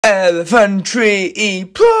Elephant Tree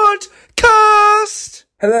Podcast!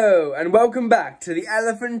 Hello, and welcome back to the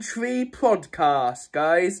Elephant Tree Podcast,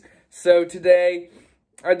 guys. So today,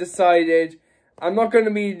 I decided I'm not going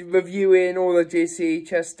to be reviewing all the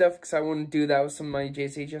JCHS stuff, because I want to do that with some of my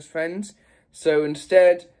JCHS friends. So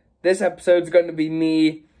instead, this episode's going to be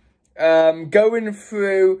me going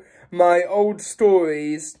through my old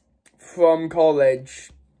stories from college.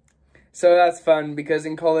 So that's fun, because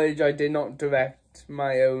in college I did not direct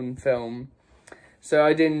my own film. So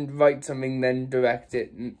I didn't write something, then direct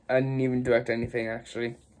it. I didn't even direct anything,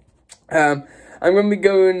 actually. I'm going to be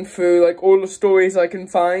going through, like, all the stories I can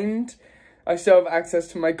find. I still have access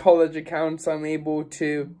to my college account, so I'm able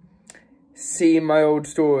to see my old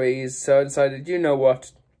stories. So I decided, you know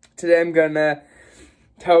what? Today I'm going to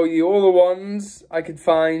tell you all the ones I could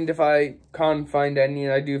find. If I can't find any,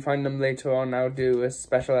 and I do find them later on, I'll do a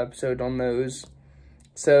special episode on those.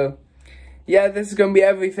 So, yeah, this is going to be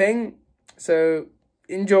everything. So,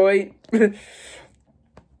 enjoy.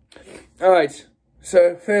 Alright,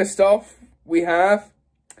 so first off, we have...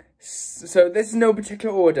 So, this is no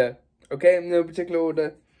particular order. Okay, no particular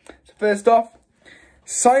order. So, first off,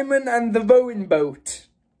 Simon and the Rowing Boat.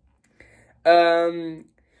 Alright.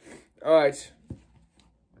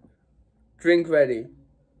 Drink ready.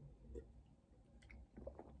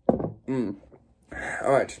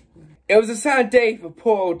 Alright. It was a sad day for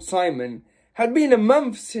poor old Simon. Had been a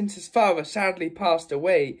month since his father sadly passed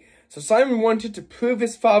away, so Simon wanted to prove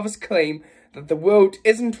his father's claim that the world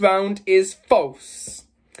isn't round is false.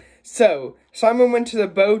 So, Simon went to the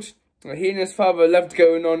boat that he and his father loved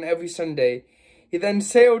going on every Sunday. He then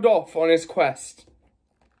sailed off on his quest.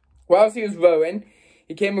 Whilst he was rowing,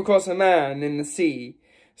 he came across a man in the sea.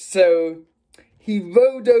 So, he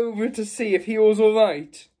rowed over to see if he was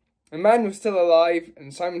alright. The man was still alive,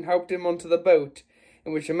 and Simon helped him onto the boat,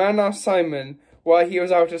 in which the man asked Simon why he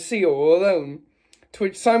was out at sea all alone, to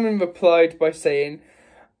which Simon replied by saying,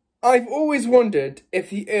 "I've always wondered if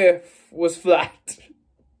the earth was flat."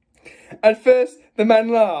 At first, the man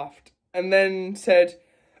laughed, and then said,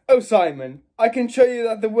 "Oh, Simon, I can show you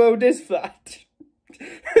that the world is flat."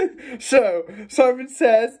 So, Simon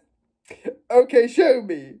says, "Okay, show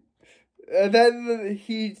me." Then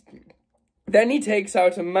he takes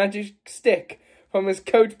out a magic stick from his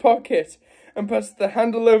coat pocket and puts the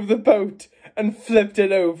handle over the boat and flipped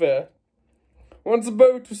it over. Once the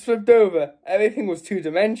boat was flipped over, everything was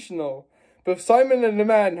two-dimensional. Both Simon and the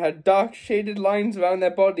man had dark shaded lines around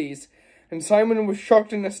their bodies, and Simon was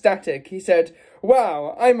shocked and ecstatic. He said,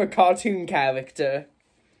 "Wow, I'm a cartoon character."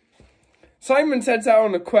 Simon sets out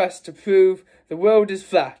on a quest to prove the world is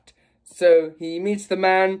flat, so he meets the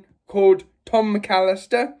man called Tom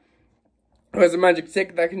McAllister, who has a magic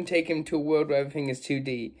stick that can take him to a world where everything is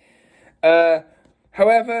 2D.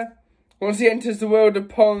 However, once he enters the world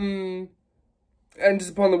upon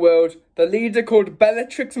the world, the leader called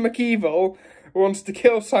Bellatrix McEvil wants to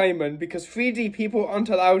kill Simon because 3D people aren't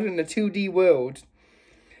allowed in the 2D world.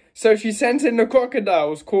 So she sends in the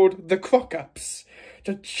crocodiles called the Crocups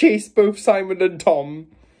to chase both Simon and Tom.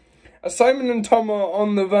 As Simon and Tom are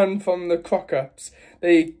on the run from the Crocups,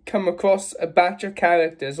 they come across a batch of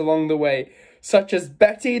characters along the way, such as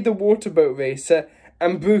Betty the waterboat racer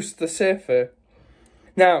and Bruce the surfer.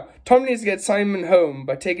 Now, Tom needs to get Simon home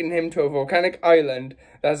by taking him to a volcanic island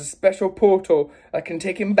that has a special portal that can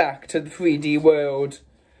take him back to the 3D world.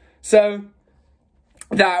 So,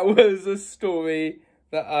 that was a story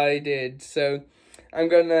that I did. So, I'm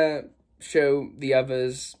gonna show the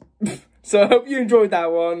others. So I hope you enjoyed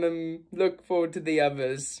that one and look forward to the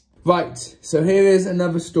others. Right, so here is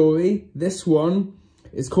another story. This one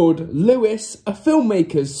is called Lewis, a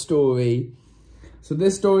Filmmaker's Story. So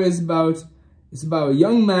this story is about a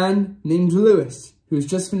young man named Lewis who has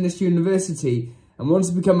just finished university and wants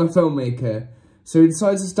to become a filmmaker. So he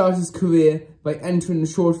decides to start his career by entering a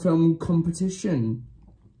short film competition.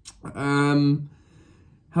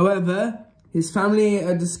 However, his family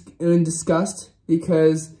are in disgust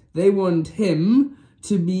because they want him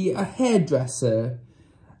to be a hairdresser.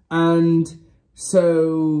 And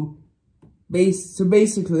so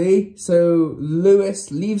basically,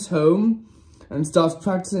 Lewis leaves home and starts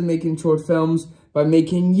practicing making short films by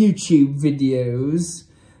making YouTube videos.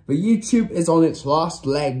 But YouTube is on its last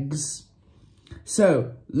legs.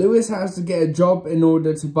 So, Lewis has to get a job in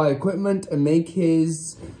order to buy equipment and make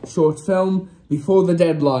his short film before the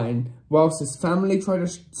deadline, whilst his family try to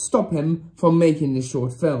stop him from making the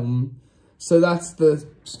short film. So that's the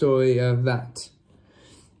story of that.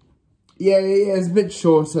 Yeah, it's a bit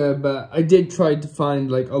shorter, but I did try to find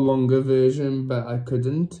like a longer version, but I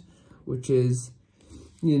couldn't, which is,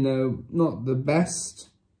 you know, not the best.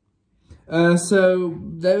 So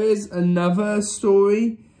there is another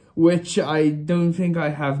story which I don't think I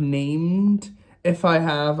have named. If I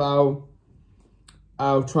have, I'll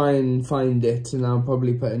try and find it, and I'll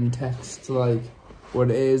probably put in text like what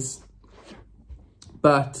it is.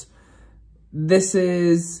 But this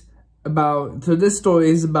is about, so this story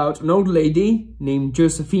is about an old lady named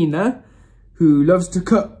Josephina who loves to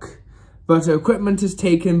cook, but her equipment is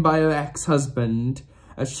taken by her ex-husband,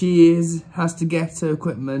 as she has to get her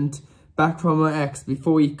equipment back from her ex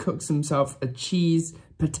before he cooks himself a cheese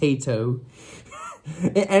potato.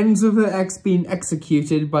 It ends with her ex being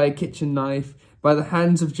executed by a kitchen knife by the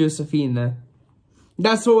hands of Josephina.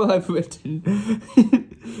 That's all I've written.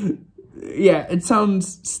 Yeah, it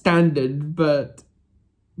sounds standard, but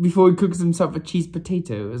before he cooks himself a cheese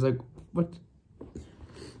potato, it's like, what?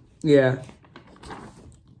 Yeah.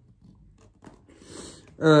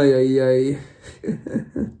 Ay.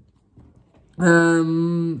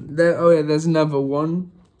 There's another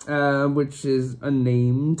one, which is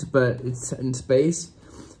unnamed, but it's set in space.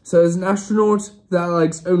 So there's an astronaut that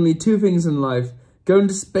likes only two things in life: going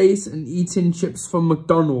to space and eating chips from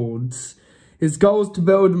McDonald's. His goal is to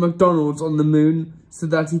build a McDonald's on the moon so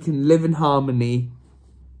that he can live in harmony.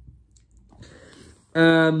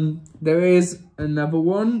 There is another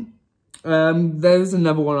one. There's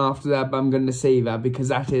another one after that, but I'm going to save that because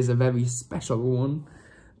that is a very special one.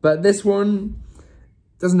 But this one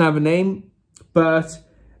doesn't have a name, but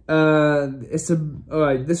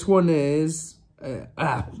alright, this one is,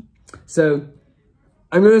 so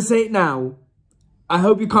I'm going to say it now. I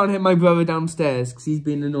hope you can't hit my brother downstairs because he's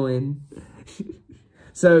been annoying.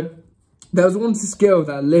 So, there was once this girl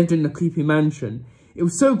that lived in a creepy mansion. It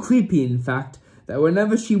was so creepy, in fact, that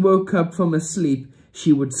whenever she woke up from her sleep,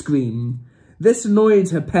 she would scream. This annoyed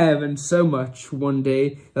her parents so much one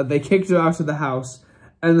day that they kicked her out of the house,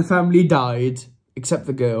 and the family died, except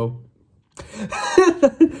the girl.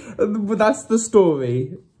 But that's the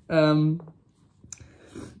story. Alright,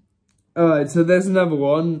 so there's another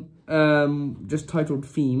one, just titled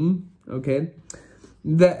Theme, okay.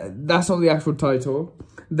 That's not the actual title.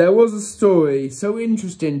 There was a story so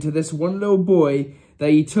interesting to this one little boy that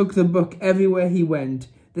he took the book everywhere he went.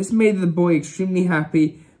 This made the boy extremely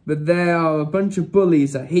happy, but there are a bunch of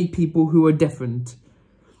bullies that hate people who are different.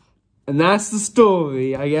 And that's the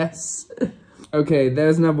story, I guess. Okay,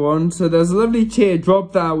 there's another one. So there's a lovely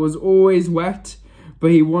teardrop that was always wet, but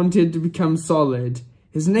he wanted to become solid.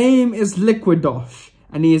 His name is Liquidosh,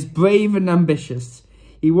 and he is brave and ambitious.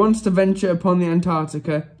 He wants to venture upon the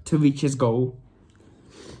Antarctica to reach his goal.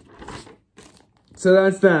 So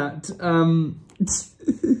that's that.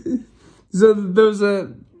 So those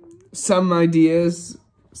are some ideas.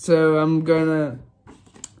 So I'm gonna...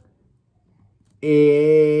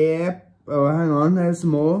 Yep. Oh, hang on. There's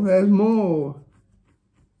more. There's more.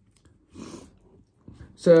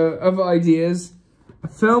 So, other ideas. A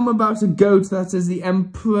film about a goat that is the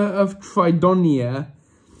Emperor of Tridonia.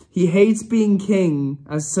 He hates being king,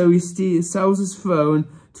 as so he sells his throne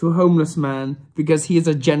to a homeless man because he is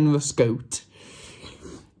a generous goat.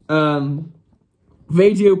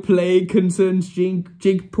 Radio play concerns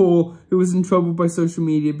Jake Paul, who was in trouble by social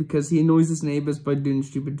media because he annoys his neighbours by doing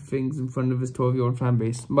stupid things in front of his 12-year-old fan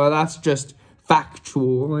base. Well, that's just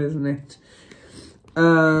factual, isn't it?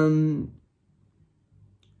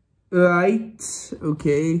 Right,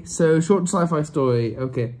 okay, so short sci-fi story,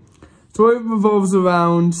 okay. Story revolves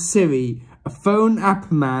around Siri, a phone app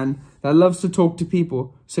man that loves to talk to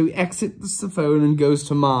people, so he exits the phone and goes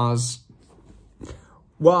to Mars.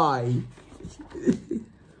 Why?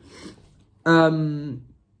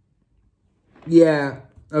 Yeah,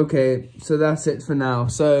 okay, so that's it for now.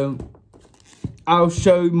 So, I'll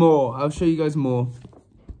show more. I'll show you guys more.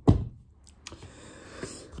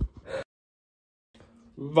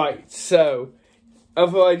 Right, so,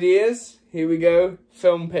 other ideas. Here we go.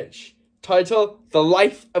 Film pitch. Title, The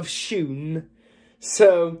Life of Shun.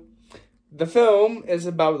 So, the film is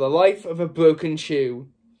about the life of a broken shoe.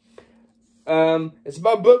 It's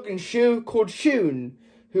about a broken shoe called Shun,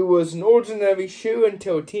 who was an ordinary shoe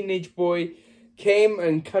until a teenage boy came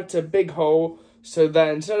and cut a big hole so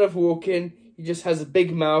that instead of walking, he just has a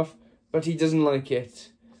big mouth, but he doesn't like it.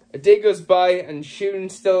 A day goes by and Shun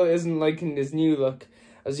still isn't liking his new look,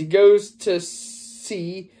 as he goes to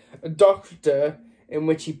see a doctor in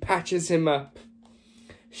which he patches him up.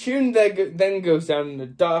 Shun then goes down a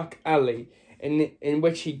dark alley in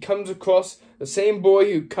which he comes across the same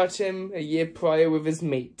boy who cut him a year prior with his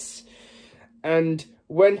mates, and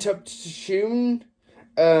went up to Shun.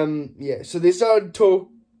 So they started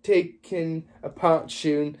taking apart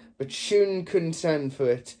Shun, but Shun couldn't stand for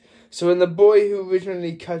it. So when the boy who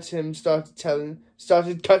originally cut him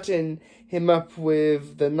started cutting him up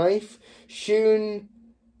with the knife. Shun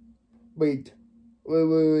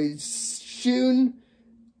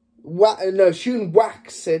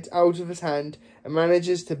whacks it out of his hand and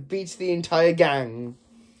manages to beat the entire gang.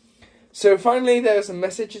 So finally there's a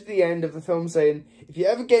message at the end of the film saying, if you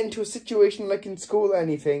ever get into a situation like in school or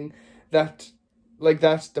anything,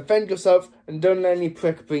 defend yourself and don't let any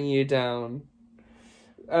prick bring you down.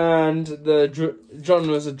 And the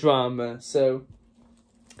genre's a drama, so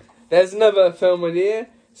there's another film idea.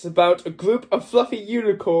 It's about a group of fluffy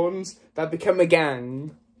unicorns that become a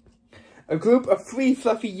gang. A group of 3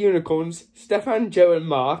 fluffy unicorns, Stefan, Joe and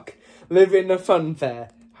Mark, live in a fun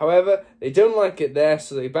fair. However, they don't like it there,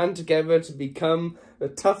 so they band together to become the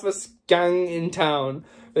toughest gang in town.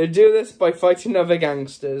 They do this by fighting other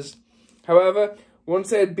gangsters. However,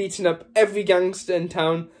 once they had beaten up every gangster in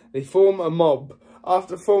town, they form a mob.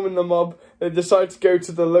 After forming the mob, they decide to go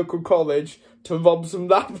to the local college to rob some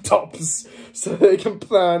laptops so they can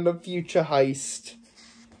plan a future heist.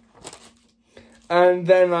 And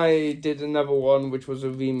then I did another one, which was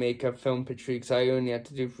a remake of Film Pitch because I only had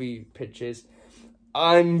to do 3 pitches.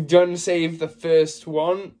 I'm going to save the first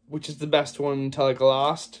one, which is the best one, until I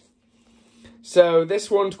last. So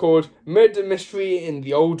this one's called Murder Mystery in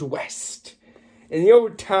the Old West. In the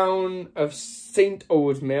old town of St.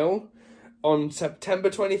 Oldmill, on September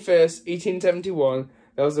 21st, 1871,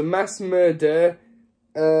 there was a mass murder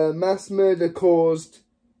caused...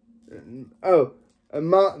 there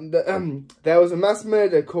was a mass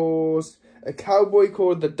murder caused a cowboy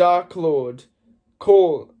called the Dark Lord.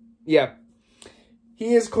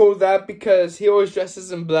 He is called that because he always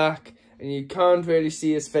dresses in black and you can't really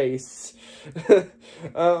see his face.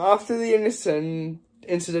 After the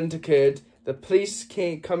incident occurred, the police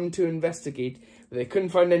come to investigate, but they couldn't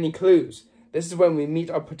find any clues. This is when we meet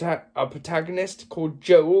our protagonist called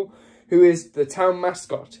Joel, who is the town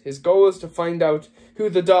mascot. His goal is to find out who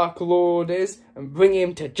the Dark Lord is and bring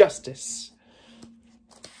him to justice.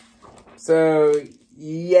 So,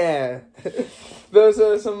 yeah. Those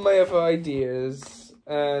are some of my other ideas.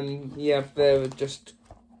 And, yeah, they're just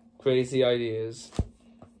crazy ideas.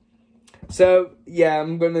 So, yeah,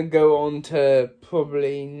 I'm going to go on to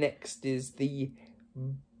probably next is the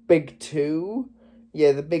big 2.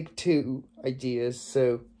 Yeah, the big 2 ideas.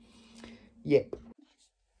 So, yep.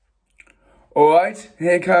 Alright,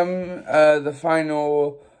 here come the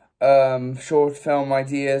final short film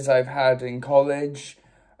ideas I've had in college.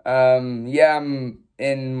 Yeah, I'm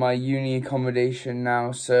in my uni accommodation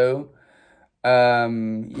now, so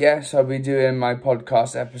yes, I'll be doing my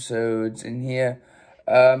podcast episodes in here.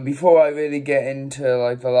 Before I really get into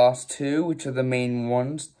like the last 2, which are the main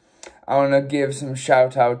ones, I want to give some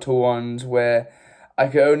shout out to ones where I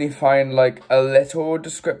could only find like a little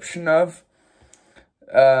description of.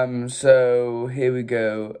 So here we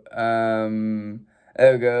go.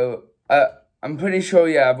 There we go. I'm pretty sure,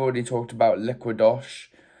 yeah, I've already talked about Liquidosh.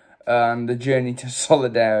 The Journey to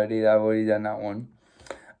Solidarity, I've already done that one.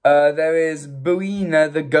 There is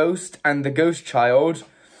Buina the Ghost and the Ghost Child.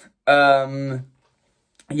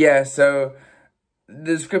 Yeah, so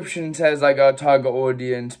the description says like our target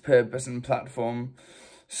audience, purpose and platform.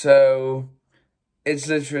 So it's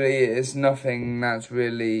nothing that's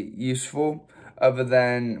really useful other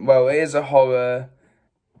than, well, it is a horror,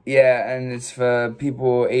 yeah, and it's for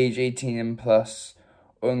people age 18 and plus,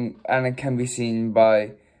 and it can be seen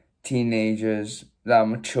by teenagers that are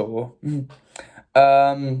mature.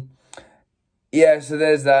 Yeah, so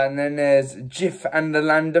there's that, and then there's Jif and the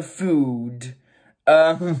Land of Food.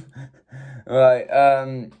 Right,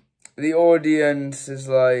 the audience is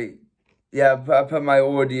like, yeah, I put my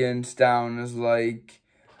audience down as like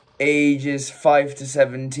ages 5 to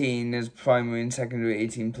 17 as primary and secondary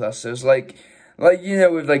 18 plus. So it's like you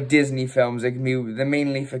know, with like Disney films, they're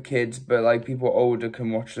mainly for kids, but like people older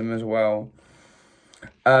can watch them as well.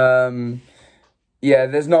 Yeah,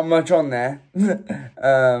 there's not much on there.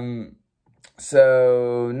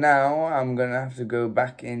 So now I'm gonna have to go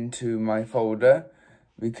back into my folder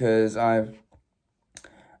because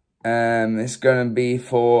it's gonna be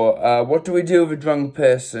for what do we do with a drunk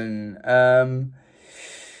person?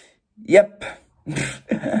 Yep.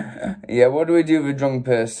 Yeah, what do we do with a drunk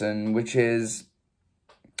person? Which is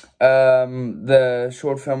the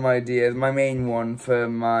short film idea, my main one for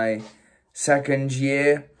my second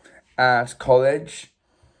year at college.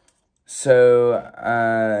 So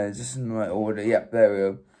just in the right order. Yep, there we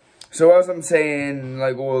go. So as I'm saying,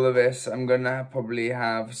 like all of this, I'm gonna probably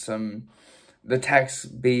have the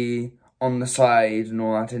text be on the side and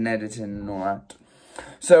all that, in editing and all that.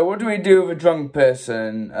 So what do we do with a drunk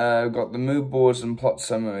person? We've got the mood boards and plot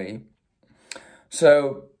summary.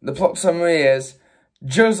 So the plot summary is,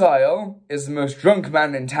 Josiah is the most drunk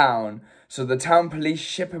man in town, so the town police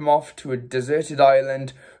ship him off to a deserted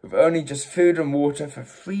island with only just food and water for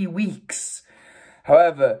 3 weeks.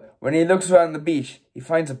 However, when he looks around the beach, he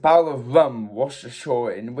finds a barrel of rum washed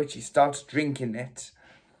ashore, in which he starts drinking it.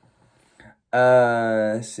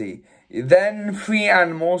 Let's see. Then 3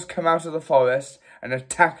 animals come out of the forest and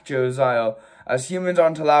attack Josiah, as humans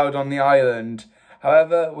aren't allowed on the island.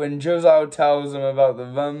 However, when Josiah tells them about the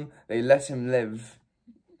rum, they let him live.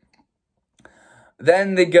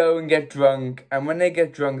 Then they go and get drunk, and when they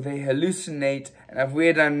get drunk, they hallucinate and have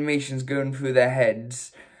weird animations going through their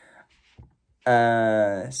heads.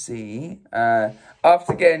 After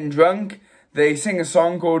getting drunk, they sing a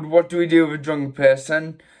song called What Do We Do With a Drunk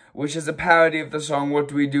Person, which is a parody of the song What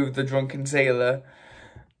Do We Do With the Drunken Sailor.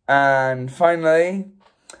 And finally,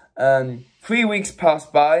 3 weeks pass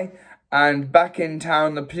by, and back in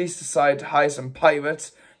town, the police decide to hire some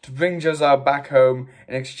pirates to bring Josiah back home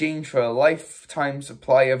in exchange for a lifetime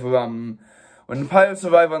supply of rum. When the pirates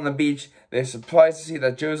arrive on the beach, they're surprised to see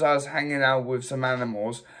that Josiah's hanging out with some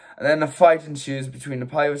animals, and then a fight ensues between the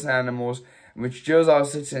pirates and animals, in which Josiah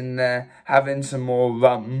sits in there having some more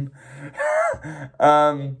rum.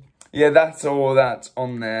 Yeah, that's all that's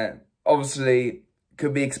on there. Obviously,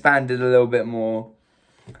 could be expanded a little bit more.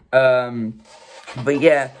 But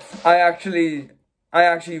yeah, I actually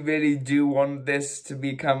really do want this to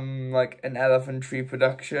become like an Elephant Tree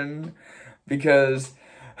production, because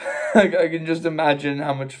like, I can just imagine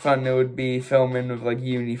how much fun it would be filming with like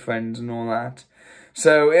uni friends and all that.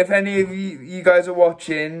 So if any of you guys are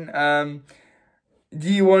watching, do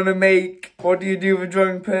you want to make What Do You Do With a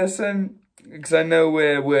Drunk Person? Because I know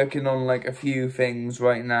we're working on like a few things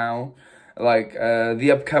right now, like the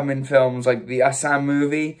upcoming films, like the Assam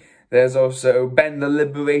movie. There's also Ben the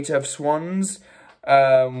Liberator of Swans,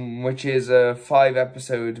 which is a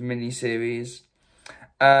 5-episode miniseries.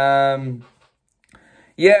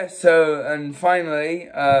 Yeah, so, and finally,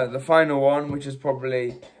 the final one, which is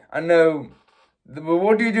probably, I know,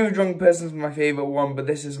 What Do You Do With a Drunk Person is my favourite one, but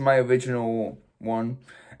this is my original one.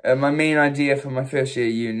 My main idea for my first year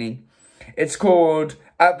at uni. It's called,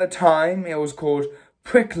 at the time, it was called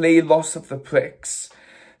Prickly Loss of the Pricks.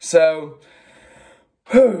 So,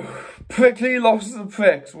 Prickly Loss of the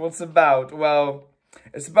Pricks, what's it about? Well,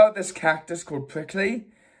 it's about this cactus called Prickly,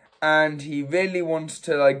 and he really wants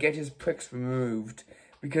to like get his pricks removed,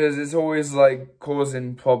 because it's always like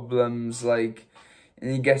causing problems, like,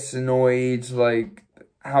 and he gets annoyed, like,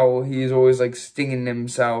 how he's always like stinging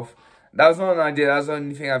himself. That was not an idea, that's the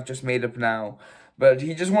only thing I've just made up now. But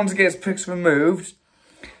he just wants to get his pricks removed,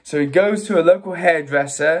 so he goes to a local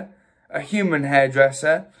hairdresser, a human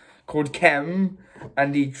hairdresser, called Kem,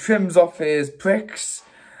 and he trims off his pricks,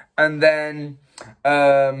 and then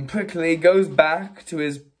Prickly goes back to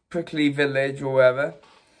his prickly village or wherever,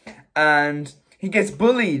 and he gets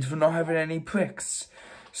bullied for not having any pricks.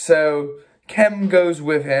 So Kem goes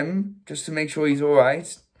with him just to make sure he's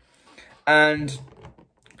alright, and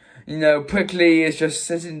you know, Prickly is just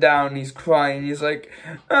sitting down, he's crying, he's like,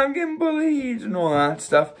 I'm getting bullied and all that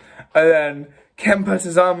stuff. And then Kem puts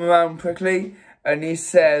his arm around Prickly and he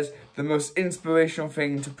says the most inspirational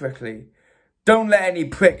thing to Prickly: don't let any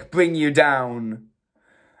prick bring you down.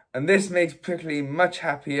 And this makes Prickly much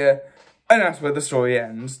happier, and that's where the story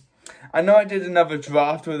ends. I know I did another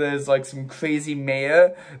draft where there's like some crazy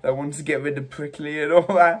mayor that wants to get rid of Prickly and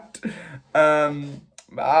all that.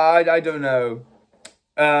 I don't know.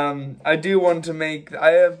 I do want to make,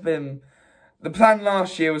 the plan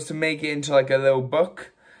last year was to make it into like a little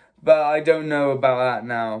book, but I don't know about that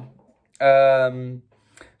now.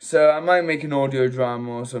 So I might make an audio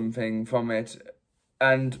drama or something from it,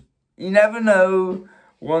 and you never know,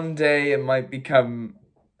 one day it might become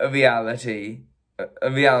a reality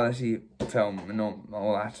film and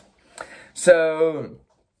all that. So,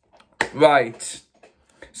 right.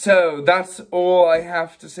 So that's all I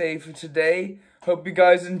have to say for today. Hope you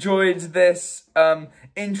guys enjoyed this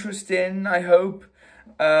interesting, I hope,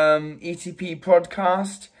 ETP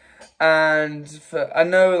podcast. And I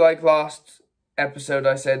know, like last episode,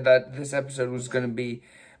 I said that this episode was going to be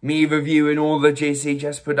me reviewing all the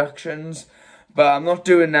JCHS productions, but I'm not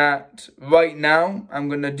doing that right now. I'm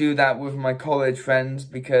going to do that with my college friends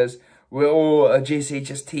because we're all a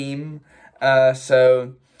JCHS team.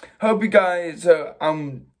 So hope you guys,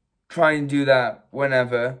 I'm trying to do that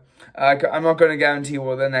whenever. I'm not going to guarantee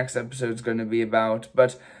what the next episode is going to be about,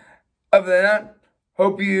 but other than that,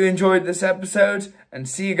 hope you enjoyed this episode, and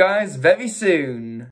see you guys very soon.